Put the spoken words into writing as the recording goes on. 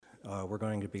we're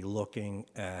going to be looking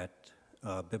at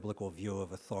a biblical view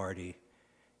of authority,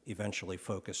 eventually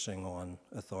focusing on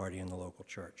authority in the local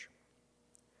church.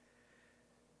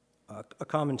 A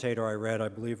commentator I read, I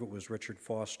believe it was Richard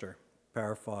Foster,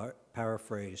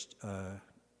 paraphrased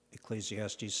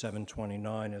Ecclesiastes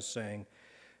 7:29 as saying,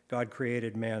 God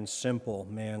created man simple,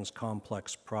 man's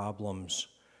complex problems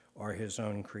are his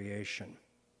own creation.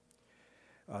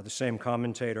 The same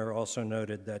commentator also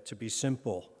noted that to be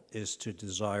simple is to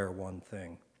desire one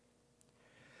thing.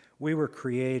 We were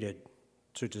created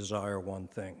to desire one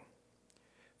thing,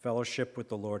 fellowship with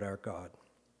the Lord our God.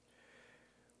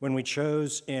 When we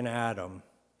chose in Adam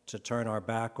to turn our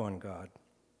back on God,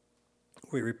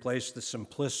 we replaced the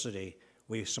simplicity,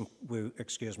 we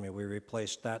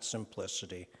replaced that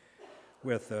simplicity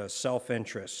with a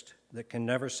self-interest that can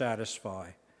never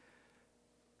satisfy,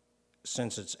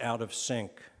 since it's out of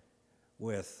sync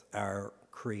with our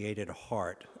created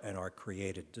heart and our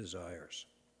created desires.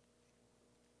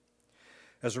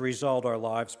 As a result, our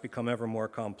lives become ever more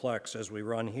complex as we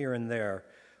run here and there,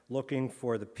 looking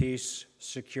for the peace,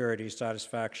 security,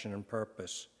 satisfaction, and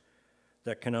purpose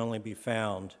that can only be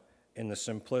found in the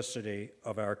simplicity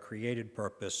of our created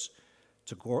purpose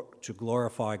to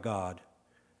glorify God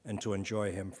and to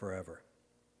enjoy Him forever.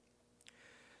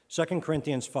 2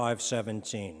 Corinthians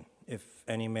 5:17, if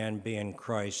any man be in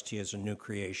Christ, he is a new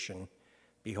creation.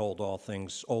 Behold, old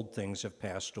things have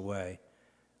passed away,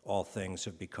 all things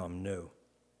have become new.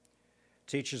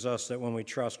 Teaches us that when we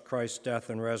trust Christ's death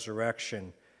and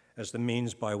resurrection as the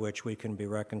means by which we can be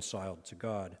reconciled to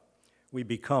God, we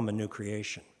become a new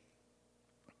creation.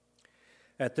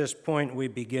 At this point, we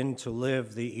begin to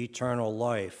live the eternal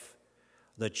life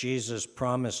that Jesus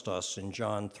promised us in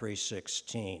John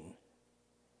 3:16,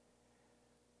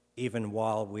 even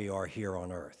while we are here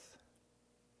on earth.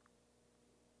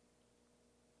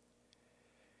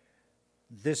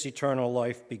 This eternal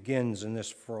life begins in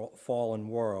this fallen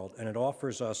world, and it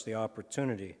offers us the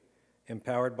opportunity,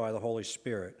 empowered by the Holy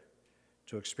Spirit,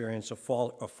 to experience a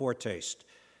foretaste.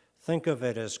 Think of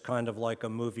it as kind of like a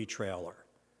movie trailer.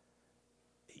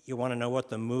 You want to know what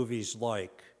the movie's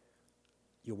like,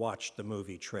 you watch the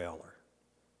movie trailer.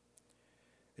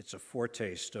 It's a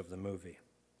foretaste of the movie,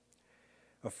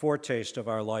 a foretaste of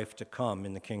our life to come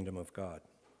in the kingdom of God.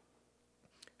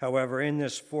 However, in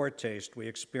this foretaste, we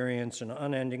experience an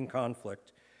unending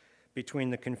conflict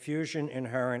between the confusion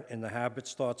inherent in the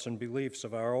habits, thoughts, and beliefs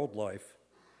of our old life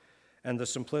and the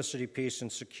simplicity, peace,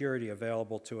 and security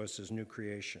available to us as new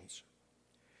creations.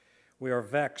 We are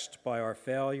vexed by our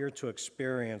failure to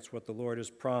experience what the Lord has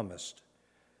promised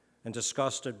and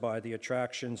disgusted by the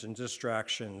attractions and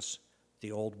distractions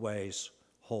the old ways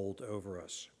hold over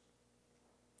us.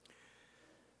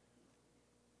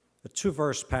 A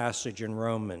two-verse passage in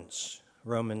Romans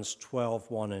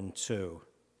 12:1 and 2,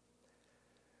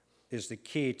 is the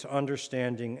key to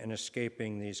understanding and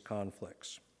escaping these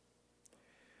conflicts.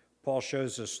 Paul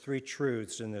shows us three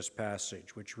truths in this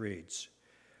passage, which reads,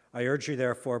 I urge you,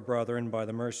 therefore, brethren, by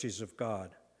the mercies of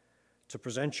God, to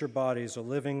present your bodies a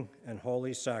living and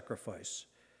holy sacrifice,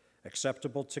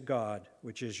 acceptable to God,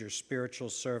 which is your spiritual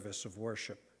service of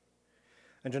worship.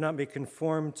 And do not be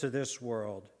conformed to this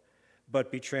world, but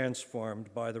be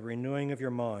transformed by the renewing of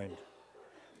your mind,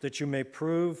 that you may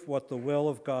prove what the will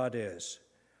of God is,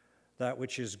 that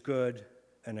which is good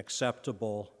and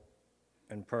acceptable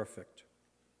and perfect.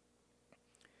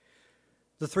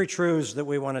 The three truths that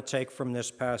we want to take from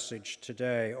this passage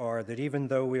today are that even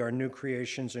though we are new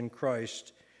creations in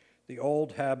Christ, the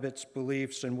old habits,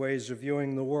 beliefs, and ways of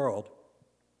viewing the world,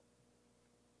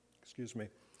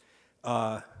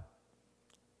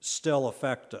 still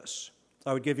affect us.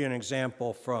 I would give you an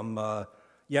example from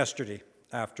yesterday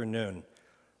afternoon.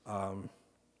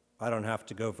 I don't have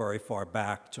to go very far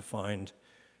back to find,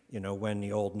 when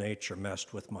the old nature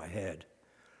messed with my head.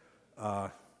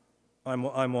 I'm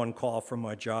on call from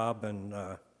my job, and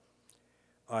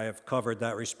I have covered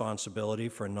that responsibility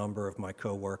for a number of my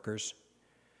coworkers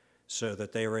so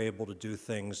that they were able to do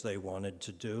things they wanted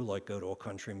to do, like go to a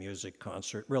country music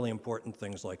concert, really important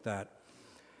things like that.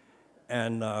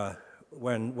 And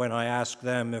when I asked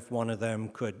them if one of them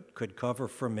could cover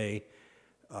for me,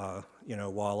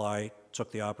 while I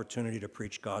took the opportunity to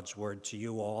preach God's word to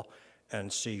you all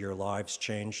and see your lives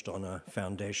changed on a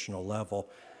foundational level,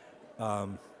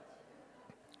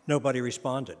 nobody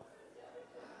responded.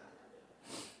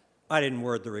 I didn't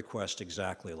word the request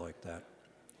exactly like that.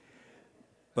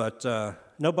 But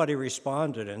nobody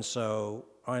responded, and so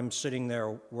I'm sitting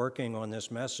there working on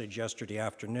this message yesterday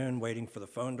afternoon, waiting for the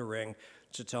phone to ring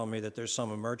to tell me that there's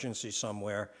some emergency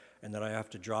somewhere and that I have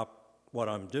to drop what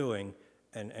I'm doing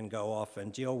and go off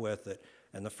and deal with it.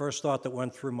 And the first thought that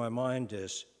went through my mind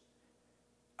is,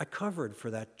 I covered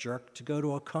for that jerk to go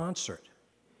to a concert.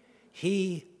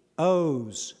 He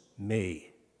owes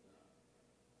me.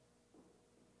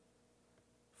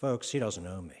 Folks, he doesn't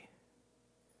owe me.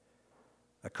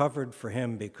 I covered for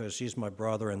him because he's my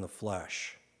brother in the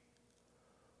flesh.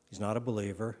 He's not a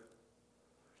believer.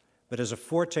 But as a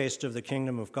foretaste of the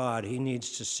kingdom of God, he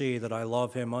needs to see that I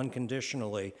love him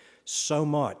unconditionally so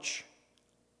much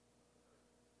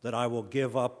that I will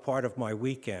give up part of my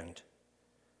weekend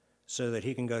so that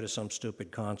he can go to some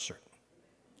stupid concert.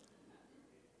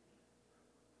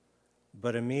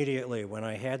 But immediately when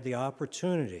I had the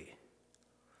opportunity,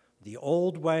 the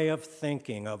old way of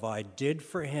thinking of I did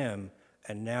for him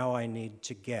and now I need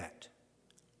to get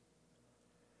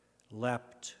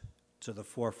leapt to the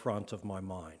forefront of my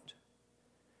mind.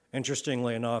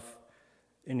 Interestingly enough,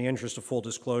 in the interest of full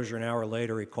disclosure, an hour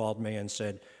later he called me and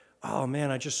said, "Oh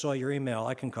man, I just saw your email.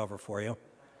 I can cover for you."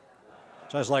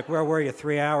 So I was like, "Where were you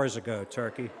 3 hours ago,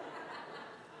 turkey?"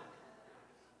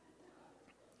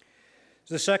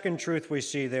 The second truth we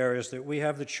see there is that we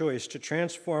have the choice to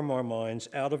transform our minds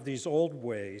out of these old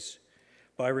ways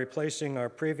by replacing our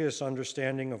previous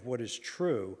understanding of what is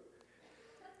true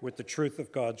with the truth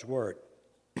of God's Word.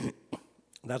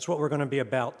 That's what we're going to be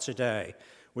about today.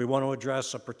 We want to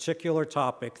address a particular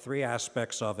topic, 3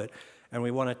 aspects of it, and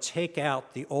we want to take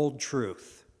out the old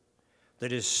truth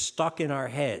that is stuck in our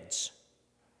heads,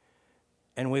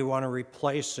 and we want to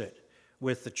replace it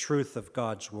with the truth of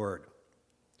God's Word.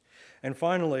 And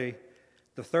finally,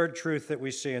 the third truth that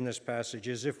we see in this passage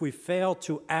is if we fail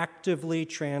to actively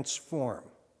transform,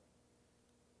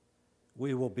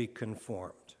 we will be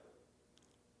conformed.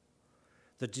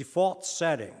 The default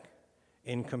setting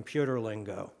in computer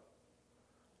lingo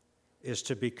is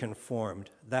to be conformed.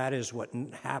 That is what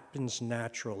happens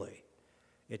naturally.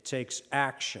 It takes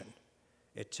action.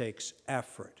 It takes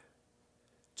effort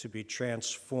to be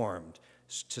transformed,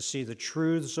 to see the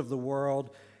truths of the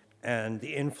world and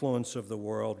the influence of the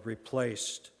world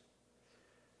replaced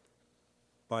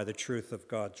by the truth of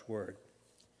God's Word.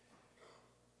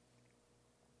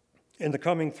 In the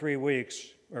coming 3 weeks,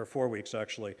 or 4 weeks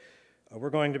actually, we're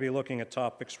going to be looking at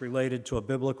topics related to a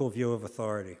biblical view of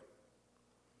authority.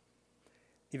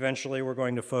 Eventually, we're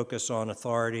going to focus on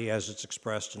authority as it's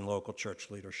expressed in local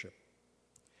church leadership.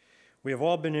 We have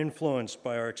all been influenced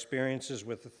by our experiences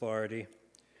with authority,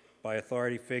 by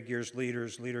authority figures,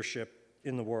 leaders, leadership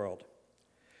in the world.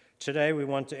 Today, we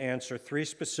want to answer 3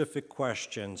 specific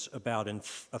questions about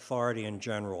authority in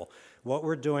general. What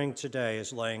we're doing today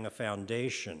is laying a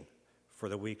foundation for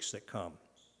the weeks that come.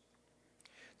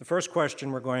 The first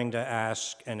question we're going to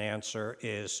ask and answer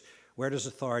is, where does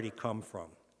authority come from?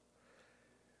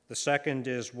 The second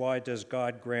is, why does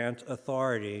God grant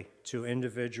authority to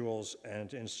individuals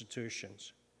and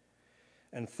institutions?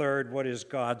 And third, what is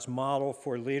God's model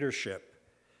for leadership,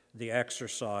 the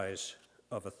exercise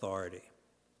of authority?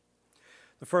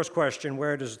 The first question,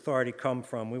 where does authority come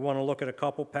from? We want to look at a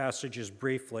couple passages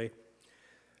briefly.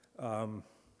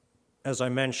 As I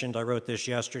mentioned, I wrote this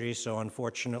yesterday, so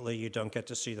unfortunately you don't get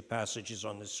to see the passages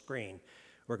on the screen.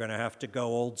 We're going to have to go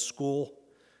old school.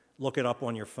 Look it up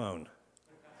on your phone.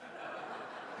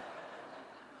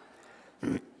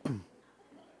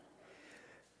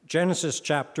 Genesis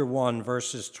chapter 1,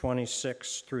 verses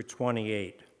 26 through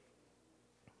 28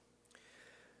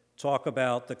 talk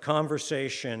about the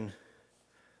conversation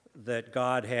that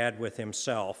God had with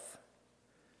himself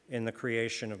in the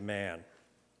creation of man,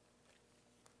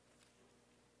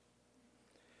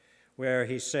 where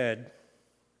he said,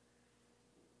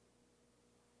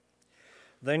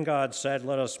 "Then God said,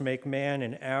 'Let us make man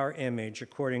in our image,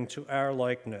 according to our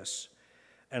likeness,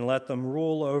 and let them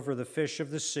rule over the fish of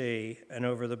the sea, and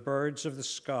over the birds of the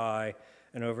sky,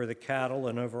 and over the cattle,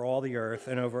 and over all the earth,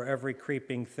 and over every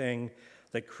creeping thing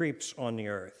that creeps on the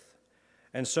earth.'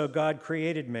 And so God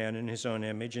created man in his own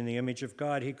image. In the image of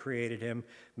God he created him,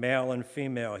 male and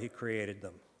female he created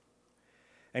them.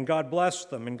 And God blessed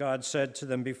them, and God said to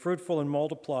them, 'Be fruitful and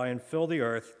multiply, and fill the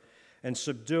earth, and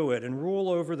subdue it, and rule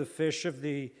over the fish of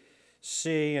the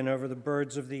sea, and over the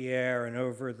birds of the air, and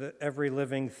over every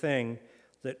living thing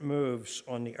that moves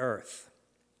on the earth.'"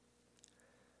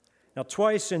 Now,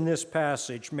 twice in this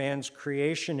passage, man's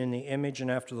creation in the image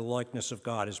and after the likeness of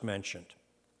God is mentioned.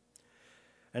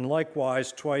 And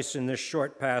likewise, twice in this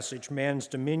short passage, man's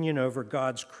dominion over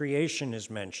God's creation is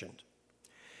mentioned.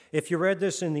 If you read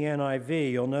this in the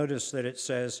NIV, you'll notice that it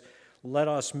says, "Let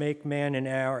us make man in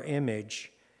our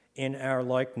image, in our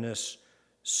likeness,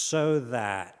 so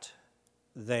that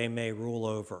they may rule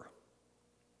over."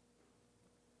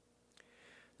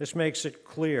 This makes it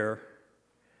clear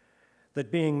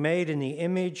that being made in the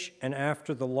image and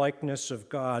after the likeness of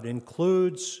God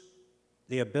includes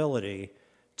the ability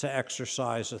to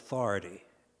exercise authority,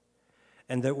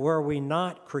 and that were we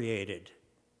not created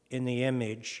in the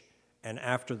image and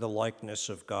after the likeness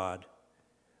of God,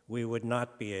 we would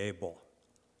not be able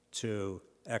to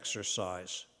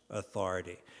exercise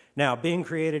authority. Now, being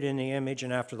created in the image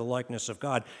and after the likeness of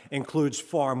God includes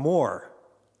far more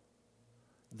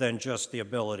than just the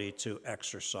ability to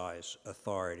exercise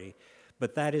authority,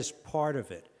 but that is part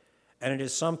of it. And it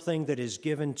is something that is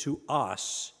given to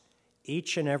us,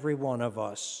 each and every one of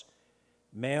us,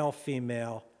 male,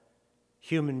 female,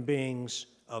 human beings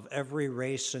of every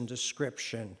race and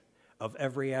description, of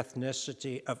every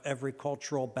ethnicity, of every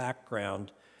cultural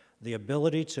background. The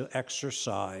ability to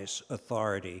exercise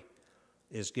authority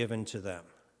is given to them.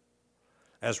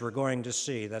 As we're going to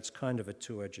see, that's kind of a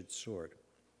two-edged sword.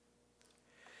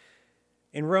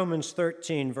 In Romans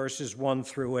 13, verses 1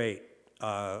 through 8,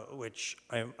 which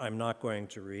I'm not going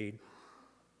to read,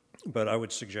 but I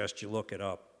would suggest you look it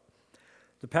up.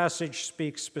 The passage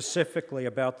speaks specifically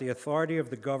about the authority of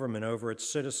the government over its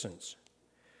citizens.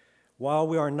 While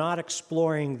we are not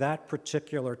exploring that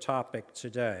particular topic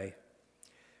today,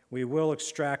 we will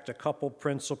extract a couple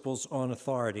principles on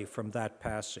authority from that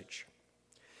passage.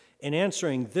 In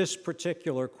answering this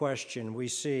particular question, we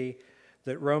see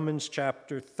that Romans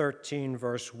chapter 13,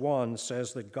 verse 1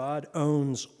 says that God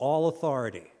owns all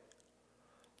authority.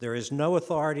 There is no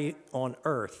authority on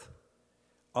earth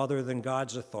other than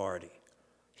God's authority.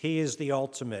 He is the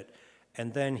ultimate,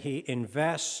 and then he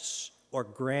invests or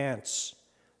grants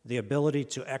the ability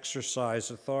to exercise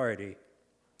authority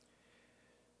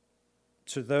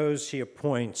to those he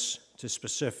appoints to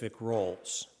specific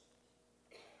roles.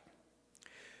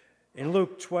 In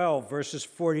Luke 12, verses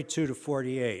 42 to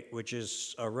 48, which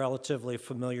is a relatively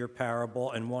familiar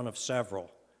parable and one of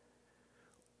several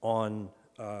on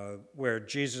where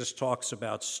Jesus talks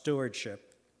about stewardship,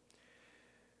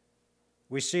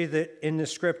 we see that in the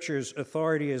scriptures,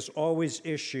 authority is always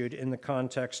issued in the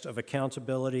context of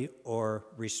accountability or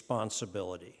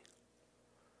responsibility.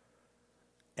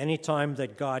 Anytime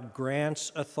that God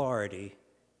grants authority,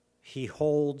 he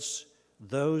holds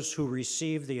those who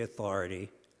receive the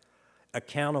authority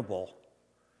accountable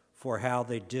for how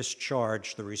they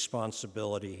discharge the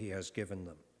responsibility he has given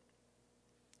them.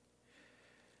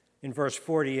 In verse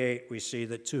 48, we see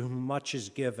that to whom much is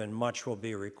given, much will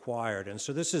be required. And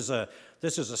so this is a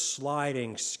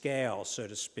sliding scale, so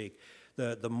to speak.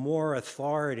 The more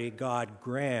authority God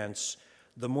grants,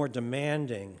 the more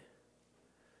demanding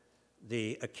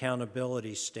the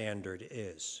accountability standard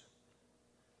is.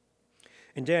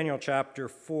 In Daniel chapter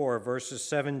 4, verses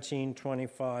 17,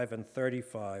 25, and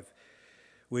 35,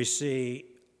 we see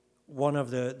one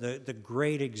of the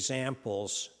great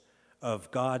examples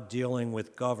of God dealing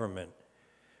with government,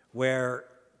 where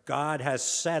God has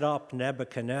set up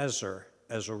Nebuchadnezzar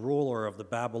as a ruler of the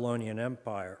Babylonian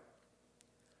Empire.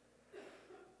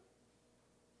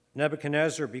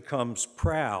 Nebuchadnezzar becomes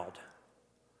proud,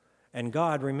 and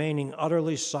God, remaining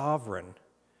utterly sovereign,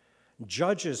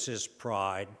 judges his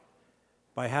pride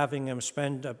by having him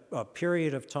spend a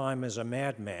period of time as a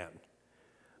madman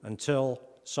until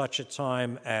such a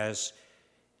time as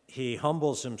he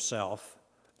humbles himself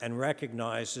and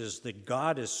recognizes that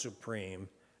God is supreme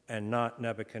and not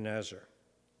Nebuchadnezzar.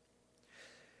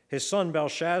 His son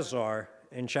Belshazzar,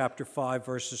 in chapter 5,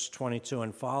 verses 22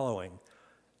 and following,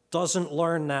 doesn't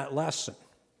learn that lesson.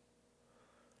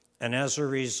 And as a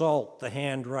result, the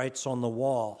hand writes on the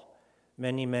wall,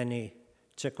 many, many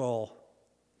tickle.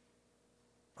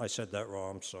 I said that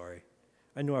wrong, I'm sorry.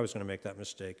 I knew I was going to make that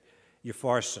mistake.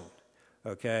 Upharsin,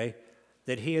 okay?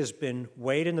 That he has been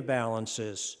weighed in the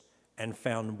balances and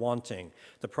found wanting.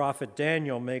 The prophet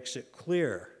Daniel makes it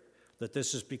clear that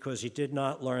this is because he did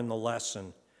not learn the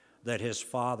lesson that his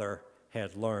father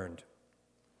had learned.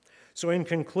 So in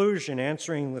conclusion,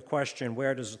 answering the question,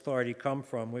 where does authority come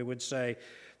from, we would say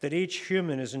that each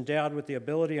human is endowed with the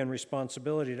ability and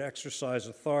responsibility to exercise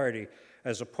authority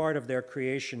as a part of their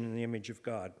creation in the image of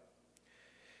God.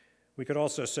 We can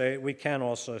also say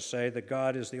that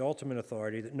God is the ultimate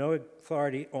authority, that no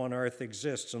authority on earth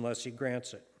exists unless he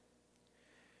grants it.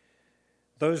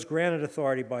 Those granted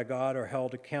authority by God are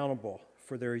held accountable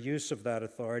for their use of that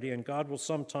authority, and God will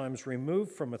sometimes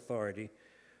remove from authority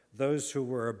those who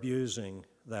were abusing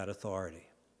that authority.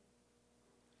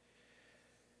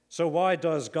 So why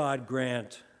does God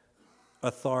grant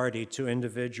authority to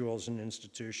individuals and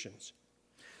institutions?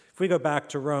 If we go back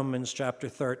to Romans chapter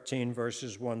 13,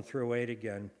 verses 1 through 8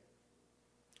 again,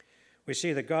 we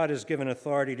see that God has given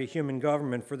authority to human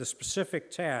government for the specific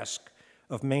task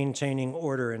of maintaining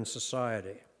order in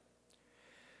society.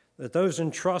 that those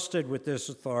entrusted with this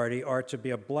authority are to be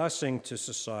a blessing to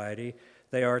society.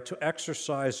 They are to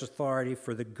exercise authority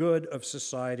for the good of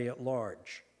society at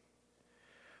large.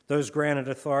 Those granted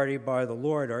authority by the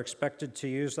Lord are expected to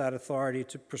use that authority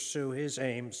to pursue his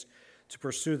aims, to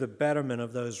pursue the betterment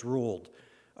of those ruled.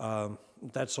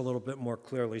 That's a little bit more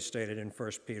clearly stated in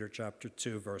 1 Peter chapter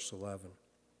 2, verse 11.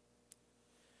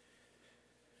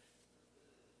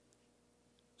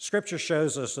 Scripture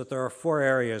shows us that there are 4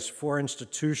 areas, 4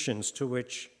 institutions to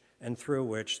which and through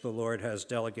which the Lord has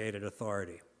delegated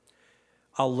authority.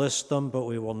 I'll list them, but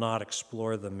we will not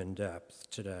explore them in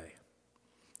depth today.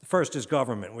 The first is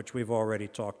government, which we've already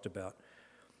talked about.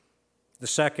 The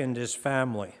second is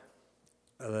family.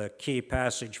 The key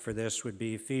passage for this would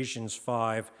be Ephesians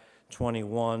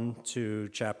 5:21 to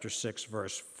chapter 6,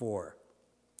 verse 4.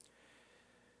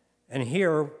 And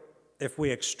here, if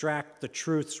we extract the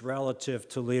truths relative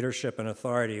to leadership and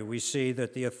authority, we see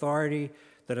that authority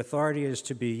is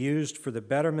to be used for the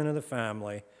betterment of the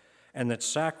family, and that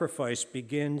sacrifice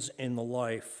begins in the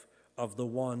life of the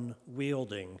one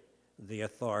wielding the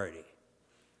authority.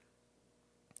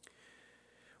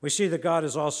 We see that God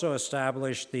has also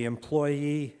established the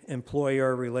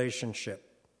employee-employer relationship.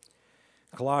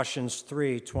 Colossians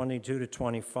 3:22 to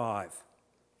 25.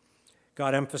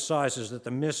 God emphasizes that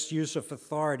the misuse of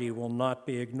authority will not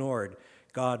be ignored.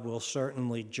 God will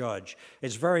certainly judge.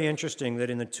 It's very interesting that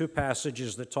in the 2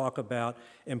 passages that talk about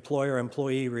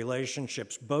employer-employee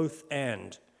relationships, both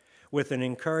end with an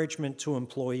encouragement to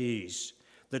employees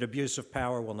that abuse of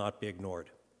power will not be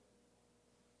ignored.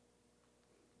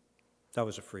 That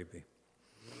was a freebie.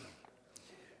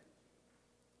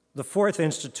 The 4th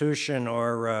institution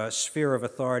or sphere of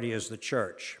authority is the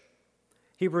church.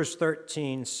 Hebrews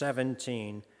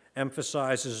 13:17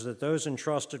 emphasizes that those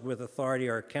entrusted with authority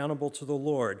are accountable to the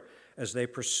Lord as they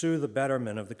pursue the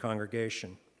betterment of the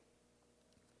congregation.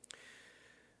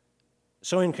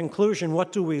 So in conclusion,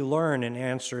 what do we learn in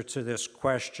answer to this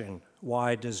question,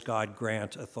 why does God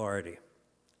grant authority?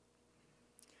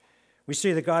 We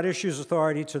see that God issues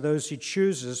authority to those he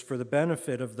chooses for the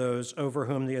benefit of those over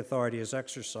whom the authority is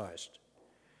exercised.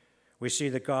 We see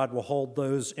that God will hold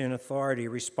those in authority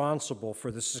responsible for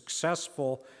the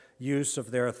successful use of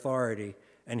their authority,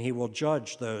 and he will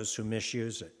judge those who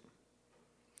misuse it.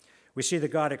 We see that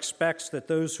God expects that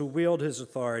those who wield his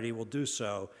authority will do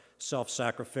so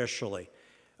self-sacrificially.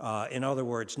 In other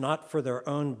words, not for their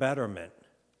own betterment,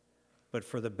 but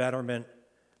for the betterment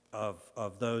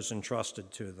of those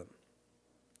entrusted to them.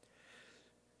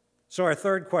 So our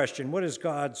third question, what is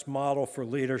God's model for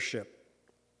leadership?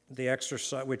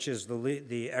 Which is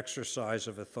the exercise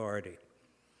of authority.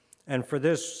 And for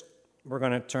this, we're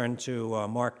going to turn to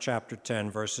Mark chapter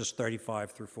 10, verses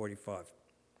 35 through 45.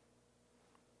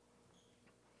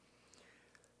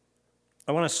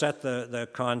 I want to set the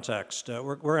context.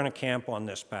 We're going to camp on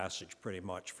this passage pretty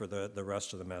much for the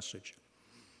rest of the message.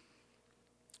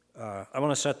 I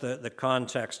want to set the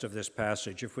context of this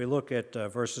passage. If we look at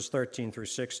verses 13 through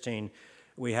 16,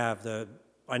 we have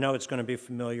I know it's going to be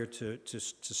familiar to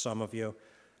some of you.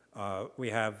 We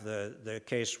have the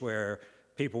case where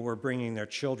people were bringing their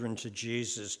children to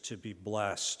Jesus to be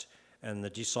blessed, and the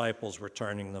disciples were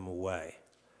turning them away.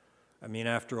 I mean,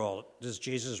 after all, does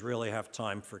Jesus really have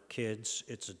time for kids?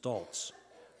 It's adults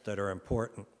that are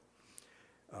important.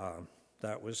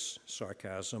 That was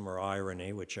sarcasm or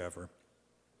irony, whichever.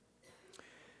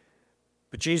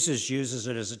 But Jesus uses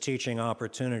it as a teaching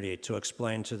opportunity to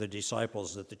explain to the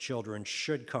disciples that the children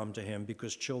should come to him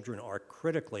because children are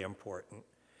critically important.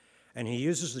 And he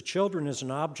uses the children as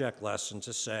an object lesson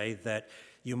to say that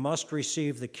you must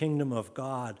receive the kingdom of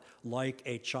God like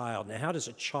a child. Now, how does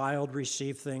a child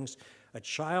receive things? A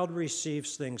child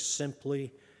receives things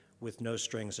simply with no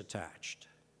strings attached.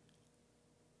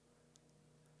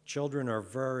 Children are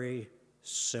very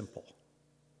simple.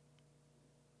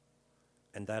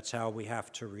 And that's how we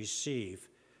have to receive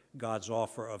God's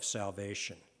offer of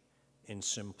salvation, in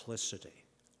simplicity,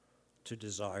 to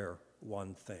desire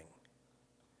one thing.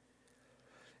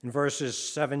 In verses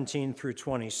 17 through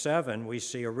 27, we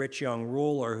see a rich young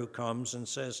ruler who comes and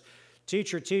says,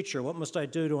 "Teacher, teacher, what must I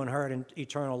do to inherit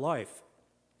eternal life?"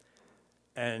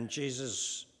 And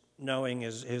Jesus, knowing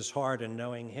his heart and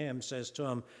knowing him, says to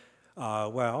him,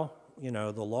 well,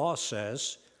 the law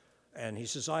says. And he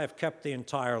says, I have kept the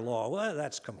entire law. Well,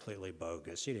 that's completely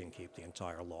bogus. He didn't keep the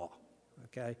entire law,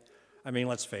 okay? I mean,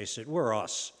 let's face it, we're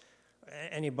us.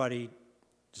 Does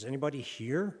anybody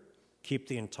here keep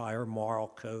the entire moral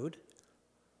code?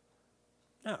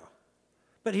 No.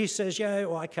 But he says, yeah,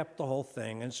 well, I kept the whole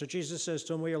thing. And so Jesus says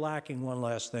to him, well, you're lacking one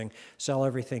last thing. Sell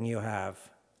everything you have,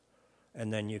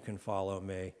 and then you can follow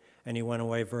me. and he went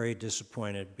away very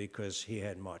disappointed because he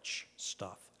had much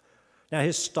stuff. Now,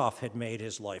 his stuff had made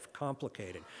his life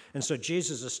complicated. And so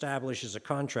Jesus establishes a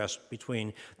contrast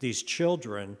between these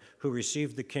children who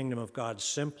received the kingdom of God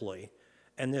simply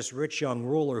and this rich young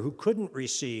ruler who couldn't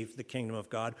receive the kingdom of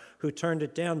God, who turned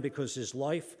it down because his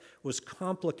life was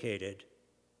complicated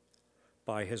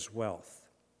by his wealth.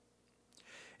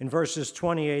 In verses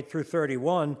 28 through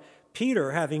 31,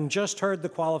 Peter, having just heard the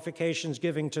qualifications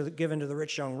given to the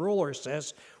rich young ruler,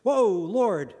 says, "Whoa,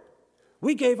 Lord,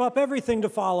 we gave up everything to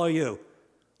follow you.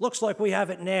 Looks like we have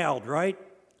it nailed, right?"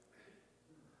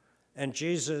 And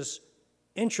Jesus,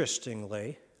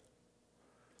 interestingly,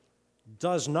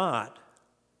 does not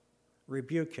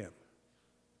rebuke him.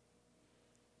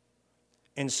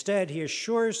 Instead, he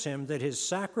assures him that his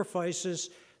sacrifices,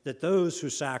 that those who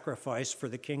sacrifice for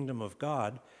the kingdom of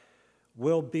God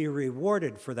will be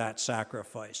rewarded for that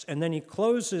sacrifice. And then he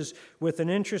closes with an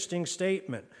interesting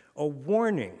statement, a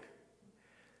warning,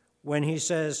 when he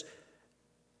says,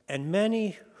 "And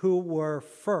many who were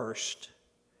first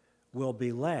will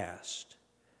be last,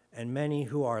 and many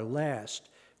who are last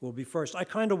will be first." I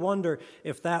kind of wonder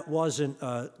if that wasn't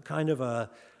I'll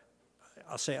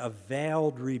say a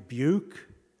veiled rebuke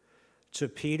to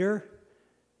Peter,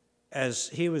 as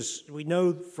we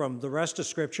know from the rest of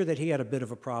Scripture that he had a bit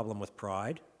of a problem with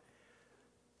pride.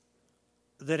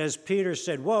 That as Peter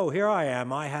said, "Whoa, here I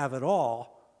am, I have it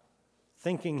all,"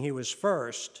 thinking he was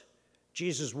first,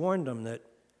 Jesus warned him that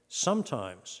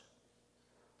sometimes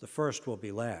the first will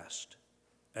be last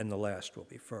and the last will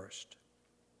be first.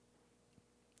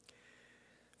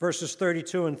 Verses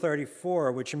 32 and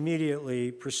 34, which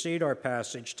immediately precede our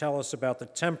passage, tell us about the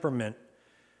temperament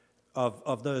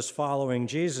of those following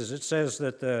Jesus. It says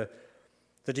that the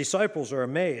disciples are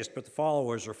amazed, but the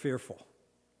followers are fearful.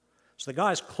 So the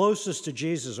guys closest to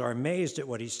Jesus are amazed at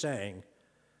what he's saying,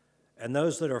 and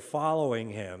those that are following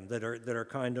him, that are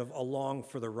kind of along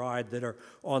for the ride, that are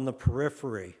on the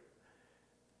periphery,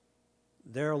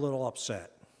 they're a little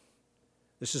upset.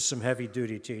 This is some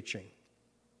heavy-duty teaching.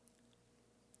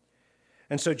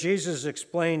 And so Jesus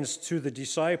explains to the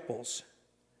disciples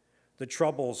the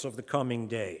troubles of the coming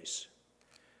days,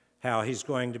 how he's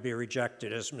going to be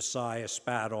rejected as Messiah,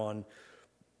 spat on,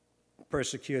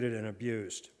 persecuted, and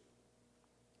abused.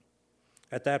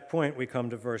 At that point, we come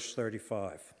to verse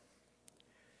 35.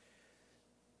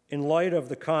 In light of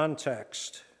the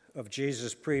context of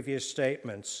Jesus' previous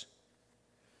statements,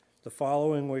 the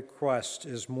following request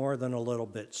is more than a little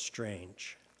bit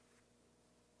strange.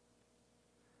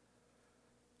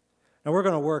 Now, we're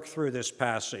going to work through this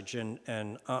passage, and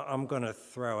I'm going to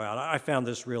throw out, I found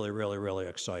this really, really, really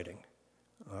exciting.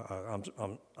 I'm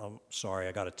sorry,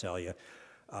 I got to tell you.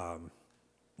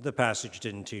 The passage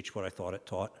didn't teach what I thought it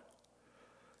taught.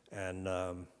 And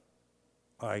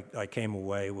I came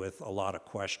away with a lot of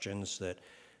questions that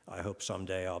I hope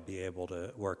someday I'll be able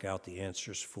to work out the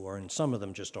answers for, and some of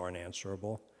them just aren't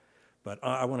answerable. But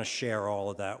I want to share all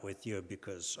of that with you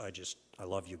because I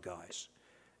love you guys.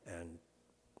 And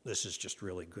this is just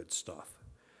really good stuff.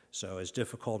 So as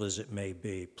difficult as it may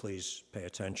be, please pay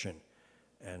attention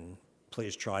and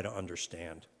please try to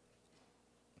understand.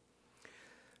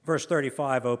 Verse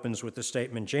 35 opens with the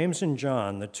statement, "James and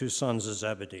John, the two sons of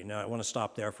Zebedee." Now I want to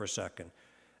stop there for a second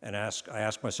and I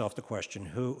ask myself the question,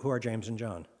 who are James and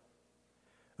John?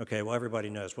 Okay, well,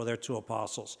 everybody knows. Well, they're two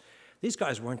apostles. These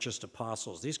guys weren't just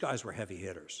apostles. These guys were heavy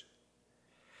hitters.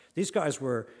 These guys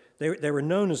were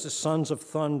known as the sons of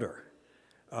thunder.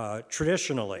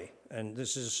 Traditionally, and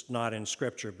this is not in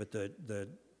Scripture, but the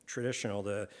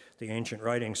ancient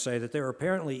writings say that they were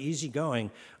apparently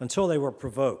easygoing until they were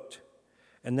provoked,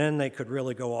 and then they could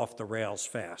really go off the rails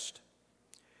fast.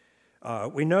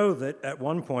 We know that at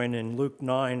one point in Luke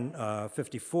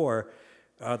 9:54,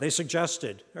 they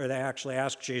suggested, or they actually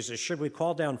asked Jesus, "Should we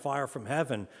call down fire from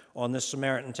heaven on this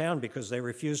Samaritan town because they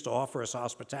refused to offer us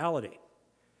hospitality?"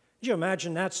 Did you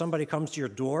imagine that? Somebody comes to your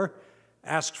door,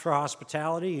 asks for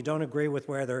hospitality, you don't agree with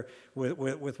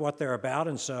with what they're about,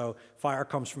 and so fire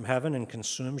comes from heaven and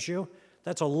consumes you?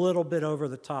 That's a little bit over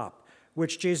the top,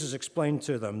 which Jesus explained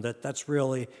to them that that's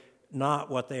really not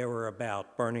what they were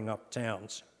about, burning up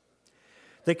towns.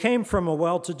 They came from a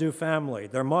well-to-do family.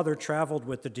 Their mother traveled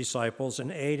with the disciples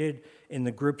and aided in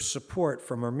the group's support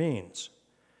from her means.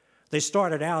 They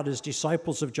started out as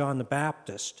disciples of John the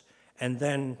Baptist and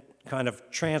then kind of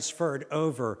transferred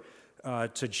over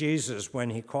to Jesus when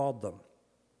he called them.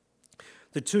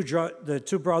 The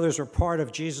two brothers are part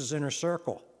of Jesus' inner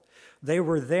circle. They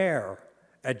were there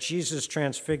at Jesus'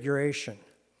 transfiguration.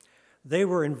 They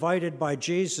were invited by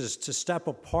Jesus to step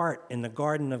apart in the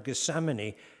Garden of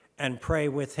Gethsemane and pray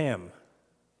with him.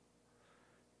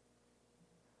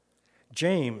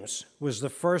 James was the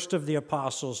first of the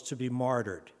apostles to be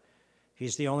martyred.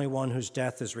 He's the only one whose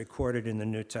death is recorded in the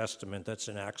New Testament. That's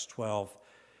in Acts 12,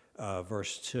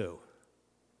 verse 2.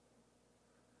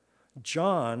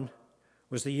 John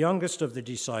was the youngest of the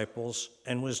disciples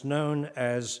and was known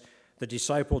as the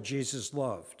disciple Jesus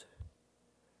loved.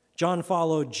 John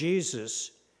followed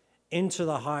Jesus into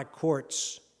the high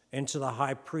courts, into the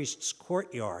high priest's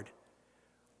courtyard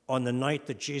on the night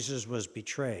that Jesus was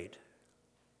betrayed.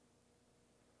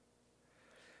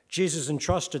 Jesus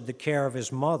entrusted the care of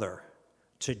his mother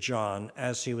to John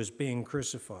as he was being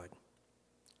crucified.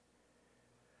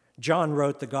 John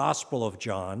wrote the Gospel of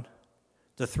John,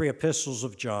 the 3 epistles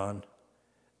of John,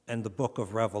 and the book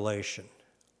of Revelation.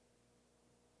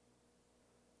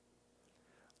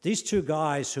 These two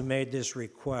guys who made this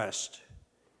request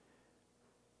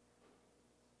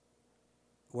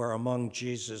were among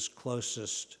Jesus'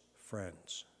 closest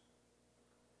friends.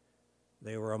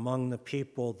 They were among the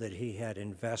people that he had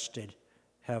invested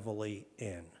heavily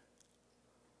in.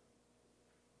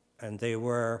 And they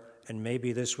were, and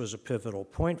maybe this was a pivotal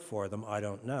point for them, I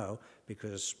don't know,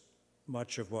 because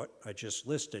much of what I just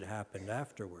listed happened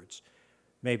afterwards.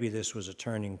 Maybe this was a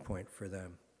turning point for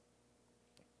them.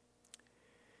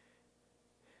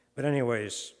 But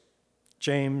anyways,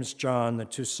 James, John, the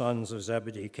two sons of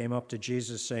Zebedee, came up to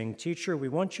Jesus saying, "Teacher, we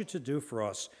want you to do for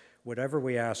us whatever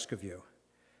we ask of you."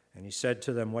 And he said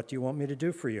to them, "What do you want me to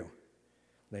do for you?" And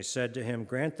they said to him,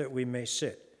 "Grant that we may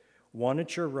sit, one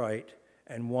at your right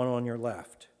and one on your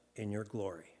left, in your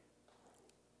glory."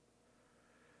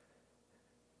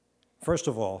 First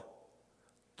of all,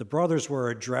 the brothers were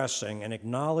addressing an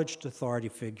acknowledged authority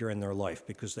figure in their life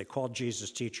because they called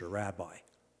Jesus teacher, rabbi.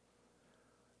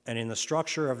 And in the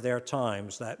structure of their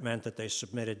times, that meant that they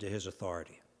submitted to his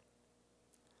authority.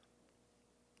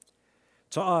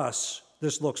 To us,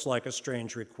 this looks like a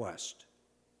strange request.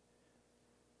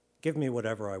 Give me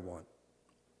whatever I want.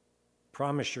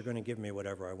 Promise you're going to give me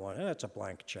whatever I want. That's a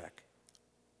blank check.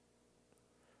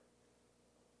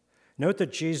 Note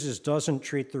that Jesus doesn't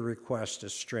treat the request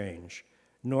as strange,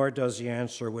 nor does he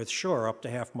answer with, "Sure, up to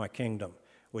half my kingdom,"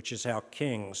 which is how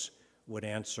kings would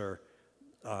answer,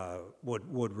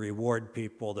 would reward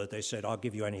people that they said, "I'll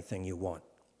give you anything you want."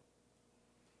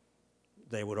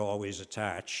 They would always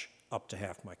attach, "up to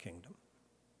half my kingdom."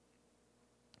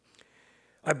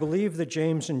 I believe that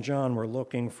James and John were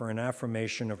looking for an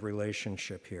affirmation of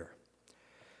relationship here.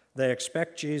 They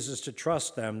expect Jesus to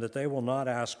trust them that they will not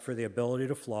ask for the ability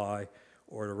to fly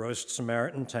or to roast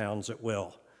Samaritan towns at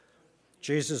will.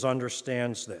 Jesus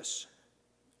understands this.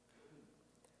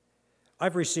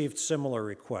 I've received similar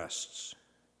requests.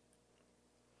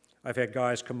 I've had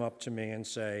guys come up to me and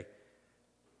say,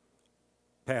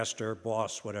 "Pastor,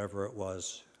 boss, whatever it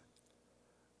was,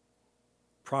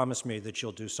 promise me that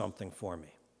you'll do something for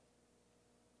me."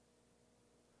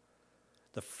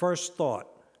 The first thought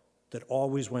that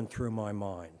always went through my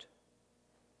mind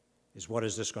is, what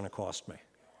is this going to cost me?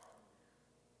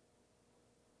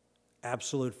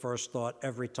 Absolute first thought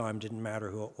every time, didn't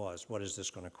matter who it was, what is this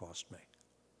going to cost me?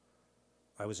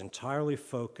 I was entirely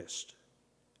focused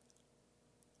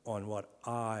on what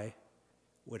I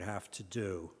would have to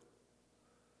do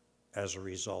as a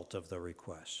result of the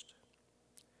request.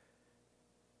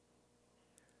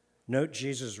 Note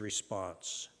Jesus'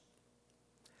 response.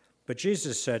 But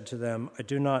Jesus said to them, you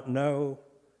do not know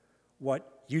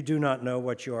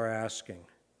what you are asking.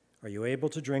 Are you able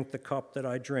to drink the cup that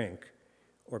I drink,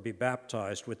 or be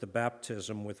baptized with the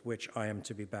baptism with which I am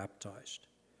to be baptized?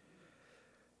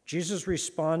 Jesus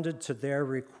responded to their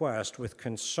request with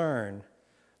concern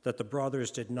that the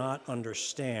brothers did not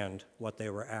understand what they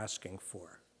were asking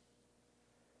for.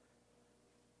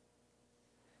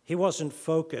 He wasn't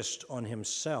focused on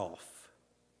himself.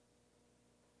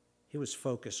 He was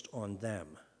focused on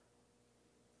them.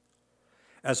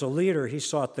 As a leader, he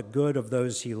sought the good of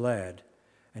those he led,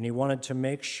 and he wanted to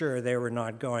make sure they were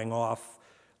not going off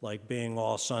like being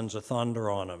all sons of thunder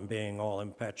on him, being all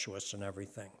impetuous and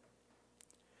everything.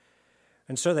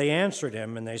 And so they answered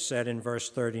him, and they said in verse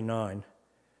 39,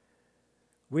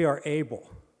 "We are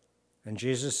able." And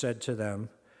Jesus said to them,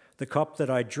 "The cup that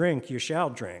I drink you shall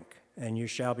drink, and you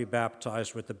shall be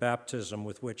baptized with the baptism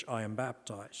with which I am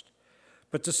baptized.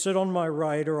 But to sit on my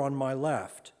right or on my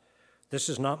left, this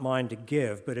is not mine to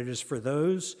give, but it is for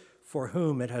those for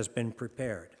whom it has been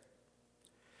prepared."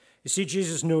 You see,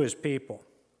 Jesus knew his people.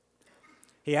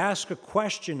 He asked a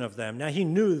question of them. Now, he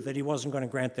knew that he wasn't going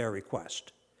to grant their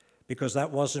request because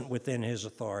that wasn't within his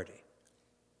authority.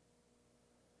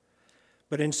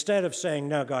 But instead of saying,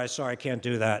 "No, guys, sorry, I can't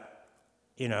do that,"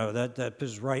 that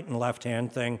is right and left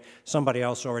hand thing, somebody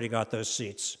else already got those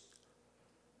seats.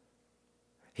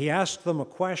 He asked them a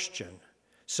question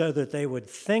so that they would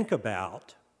think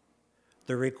about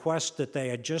the request that they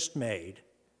had just made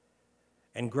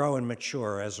and grow and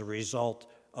mature as a result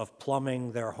of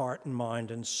plumbing their heart and mind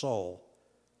and soul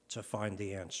to find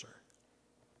the answer.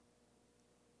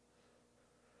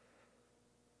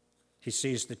 He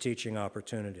seized the teaching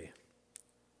opportunity.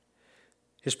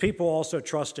 His people also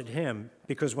trusted him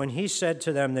because when he said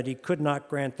to them that he could not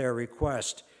grant their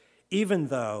request, even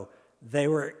though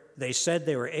they said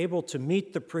they were able to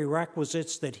meet the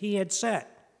prerequisites that he had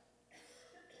set,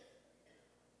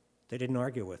 they didn't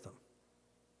argue with him.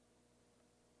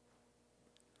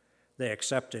 They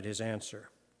accepted his answer.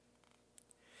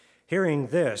 Hearing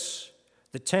this,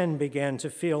 the 10 began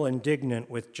to feel indignant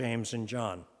with James and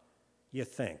John. You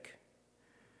think.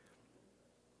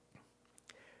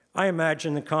 I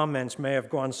imagine the comments may have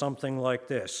gone something like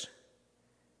this.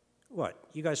 What,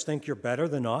 you guys think you're better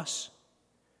than us?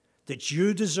 That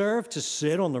you deserve to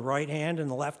sit on the right hand and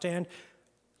the left hand?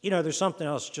 You know, there's something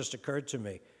else just occurred to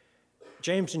me.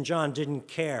 James and John didn't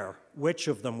care which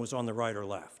of them was on the right or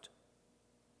left.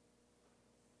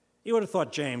 You would have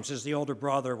thought James, as the older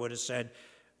brother, would have said,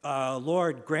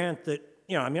 Lord, grant that,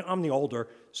 I'm the older,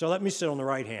 so let me sit on the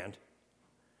right hand.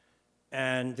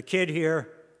 And the kid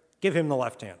here, give him the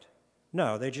left hand.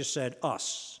 No, they just said,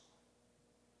 us.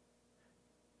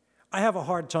 I have a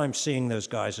hard time seeing those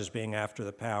guys as being after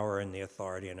the power and the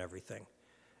authority and everything.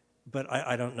 But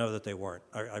I don't know that they weren't.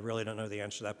 I really don't know the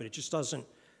answer to that, but it just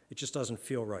doesn't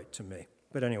feel right to me.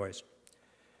 But anyways.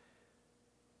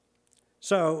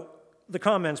 So the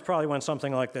comments probably went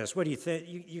something like this. What do you think?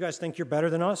 You guys think you're better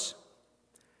than us?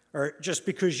 Or just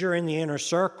because you're in the inner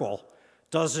circle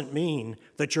doesn't mean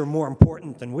that you're more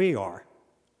important than we are.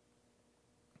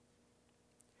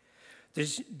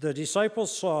 The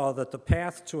disciples saw that the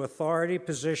path to authority,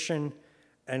 position,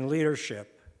 and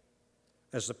leadership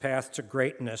as the path to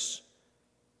greatness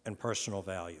and personal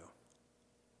value.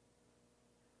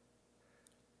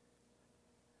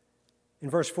 In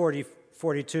verse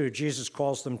 42, Jesus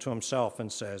calls them to himself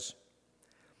and says,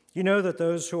 "You know that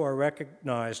those who are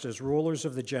recognized as rulers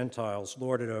of the Gentiles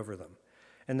lord it over them,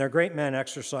 and their great men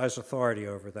exercise authority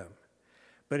over them.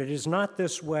 But it is not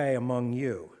this way among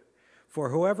you. For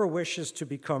whoever wishes to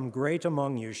become great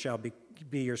among you shall be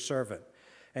your servant,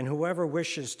 and whoever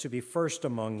wishes to be first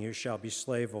among you shall be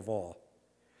slave of all.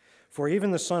 For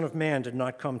even the Son of Man did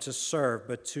not come to serve,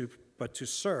 but to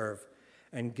serve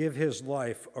and give his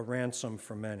life a ransom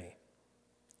for many."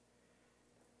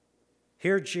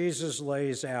 Here Jesus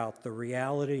lays out the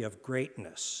reality of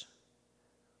greatness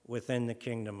within the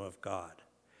kingdom of God.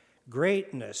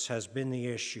 Greatness has been the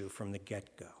issue from the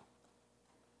get-go.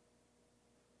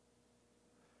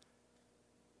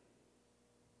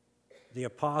 The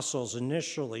apostles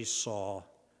initially saw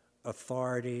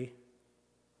authority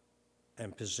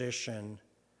and position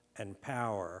and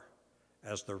power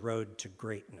as the road to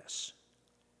greatness.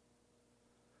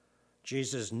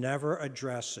 Jesus never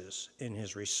addresses in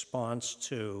his response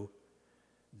to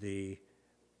the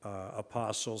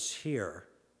apostles here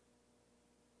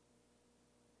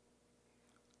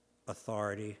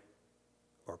authority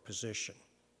or position.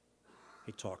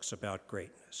 He talks about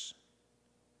greatness.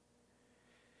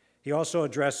 He also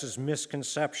addresses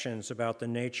misconceptions about the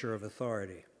nature of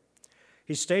authority.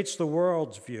 He states the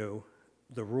world's view,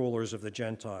 the rulers of the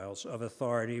Gentiles, of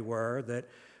authority were that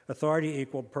authority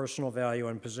equaled personal value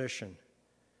and position.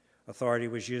 Authority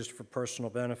was used for personal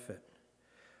benefit.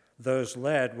 Those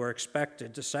led were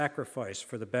expected to sacrifice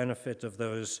for the benefit of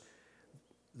those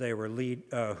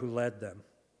who led them.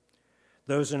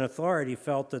 Those in authority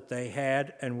felt that they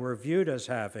had and were viewed as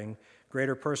having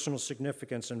greater personal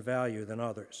significance and value than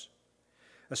others.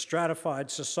 A stratified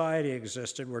society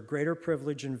existed where greater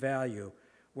privilege and value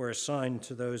were assigned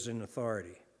to those in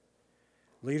authority.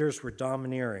 Leaders were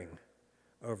domineering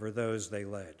over those they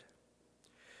led.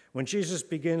 When Jesus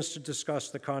begins to discuss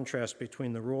the contrast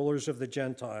between the rulers of the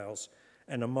Gentiles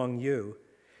and among you,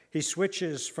 he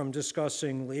switches from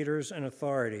discussing leaders and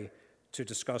authority to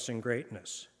discussing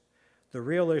greatness. The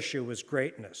real issue was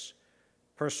greatness,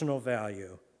 personal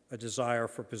value, a desire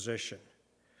for position.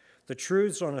 The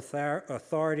truths on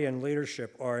authority and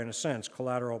leadership are, in a sense,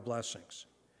 collateral blessings.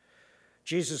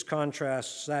 Jesus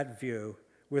contrasts that view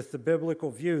with the biblical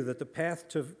view that the path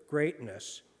to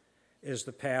greatness is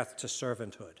the path to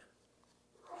servanthood.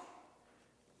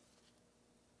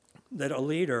 That a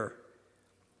leader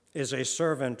is a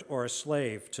servant or a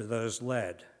slave to those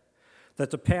led.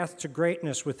 That the path to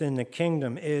greatness within the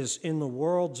kingdom is, in the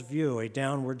world's view, a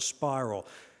downward spiral.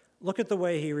 Look at the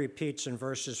way he repeats in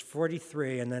verses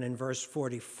 43 and then in verse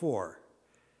 44,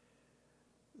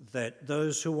 that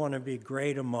those who want to be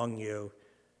great among you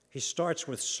He starts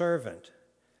with servant,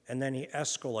 and then he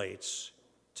escalates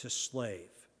to slave.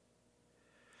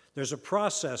 There's a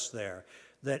process there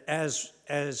that as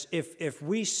if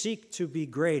we seek to be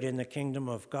great in the kingdom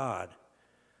of God,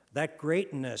 that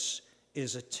greatness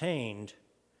is attained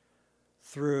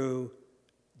through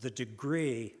the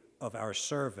degree of our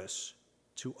service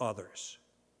to others.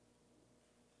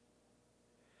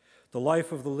 The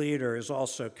life of the leader is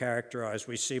also characterized,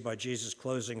 we see, by Jesus'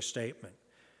 closing statement,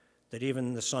 that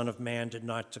even the Son of Man did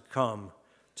not to come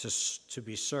to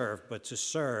be served, but to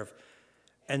serve,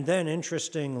 and then,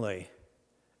 interestingly,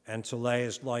 and to lay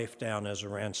his life down as a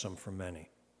ransom for many.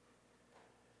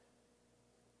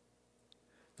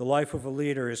 The life of a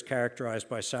leader is characterized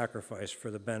by sacrifice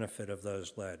for the benefit of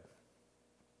those led.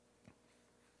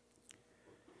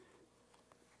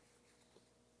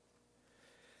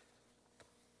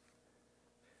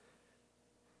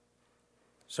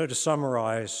 So to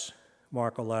summarize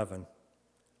Mark 11,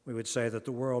 we would say that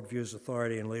the world views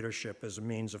authority and leadership as a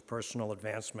means of personal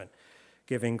advancement,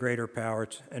 giving greater power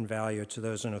and value to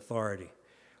those in authority.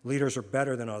 Leaders are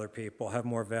better than other people, have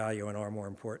more value, and are more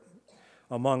important.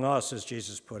 Among us, as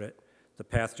Jesus put it, the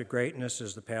path to greatness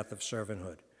is the path of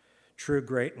servanthood. True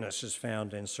greatness is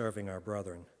found in serving our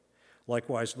brethren.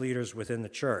 Likewise, leaders within the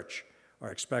church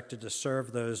are expected to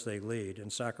serve those they lead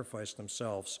and sacrifice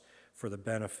themselves for the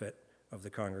benefit of the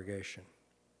congregation.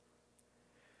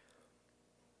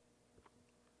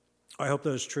 I hope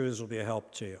those truths will be a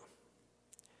help to you.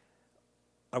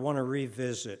 I want to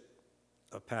revisit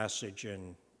a passage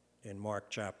in Mark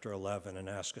chapter 11 and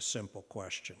ask a simple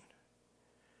question.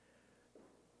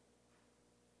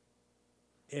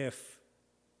 If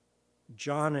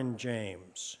John and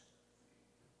James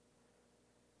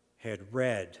had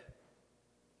read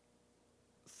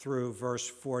through verse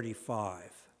 45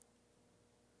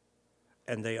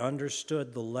 and they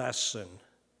understood the lesson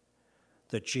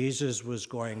that Jesus was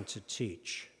going to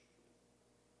teach,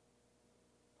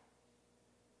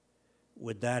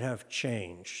 would that have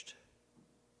changed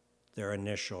their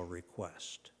initial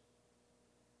request?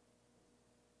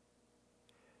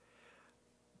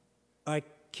 I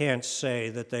can't say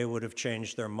that they would have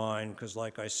changed their mind because,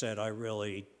 like I said, I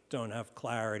really don't have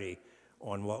clarity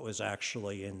on what was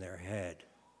actually in their head.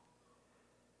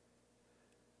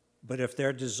 But if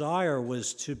their desire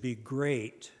was to be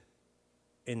great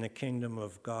in the kingdom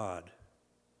of God,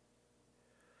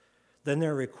 then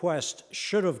their request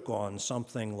should have gone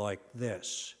something like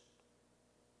this.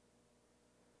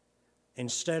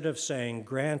 Instead of saying,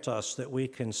 "Grant us that we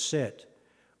can sit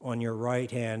on your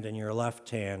right hand and your left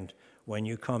hand when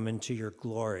you come into your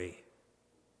glory,"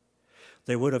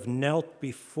 they would have knelt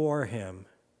before him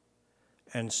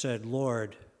and said,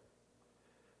 "Lord,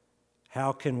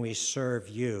 how can we serve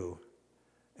you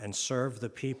and serve the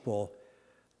people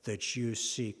that you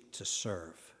seek to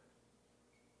serve?"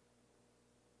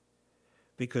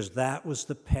 Because that was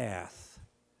the path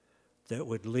that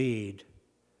would lead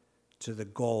to the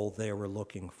goal they were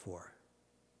looking for.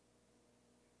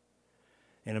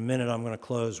 In a minute, I'm going to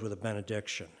close with a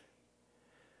benediction.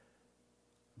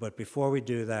 But before we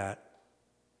do that,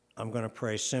 I'm going to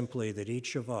pray simply that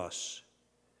each of us,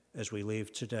 as we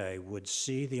leave today, would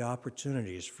see the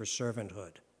opportunities for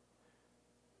servanthood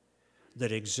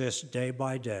that exist day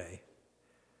by day,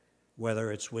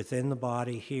 whether it's within the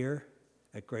body here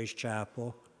at Grace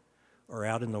Chapel or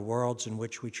out in the worlds in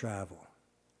which we travel,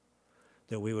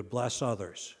 that we would bless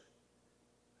others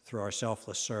through our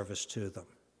selfless service to them,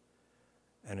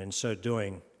 and in so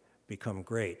doing, become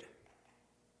greater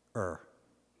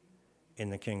in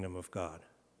the kingdom of God.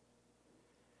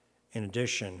 In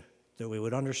addition, that we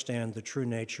would understand the true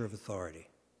nature of authority,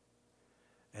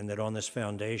 and that on this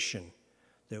foundation,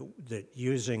 that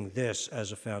using this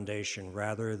as a foundation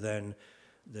rather than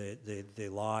the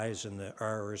lies and the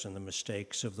errors and the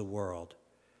mistakes of the world,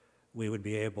 we would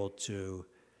be able to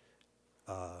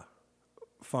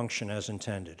function as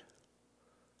intended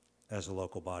as a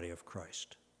local body of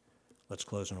Christ. Let's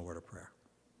close in a word of prayer.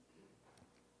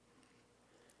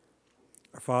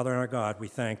 Our Father and our God, we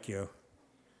thank you.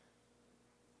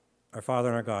 Our Father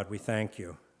and our God, we thank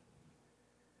you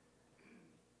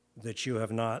that you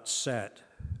have not set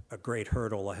a great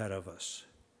hurdle ahead of us.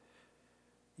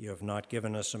 You have not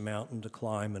given us a mountain to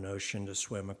climb, an ocean to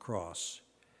swim across,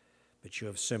 but you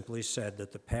have simply said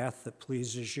that the path that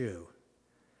pleases you,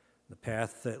 the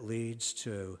path that leads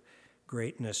to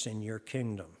greatness in your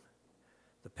kingdom,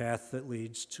 the path that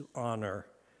leads to honor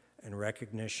and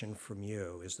recognition from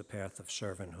you is the path of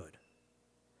servanthood.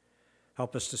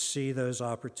 Help us to see those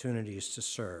opportunities to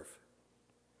serve.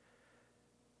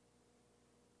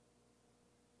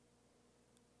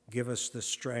 Give us the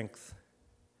strength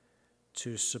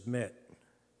to submit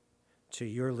to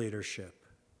your leadership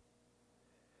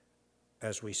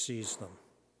as we seize them,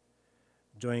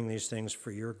 doing these things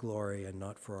for your glory and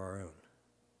not for our own.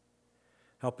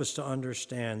 Help us to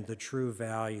understand the true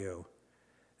value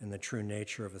and the true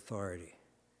nature of authority.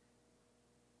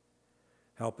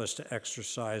 Help us to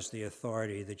exercise the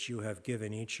authority that you have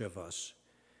given each of us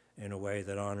in a way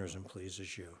that honors and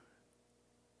pleases you.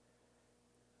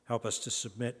 Help us to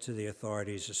submit to the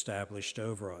authorities established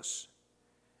over us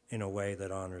in a way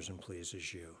that honors and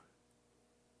pleases you.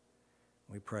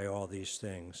 We pray all these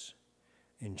things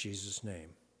in Jesus' name.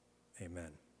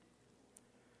 Amen.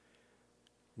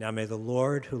 Now may the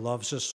Lord, who loves us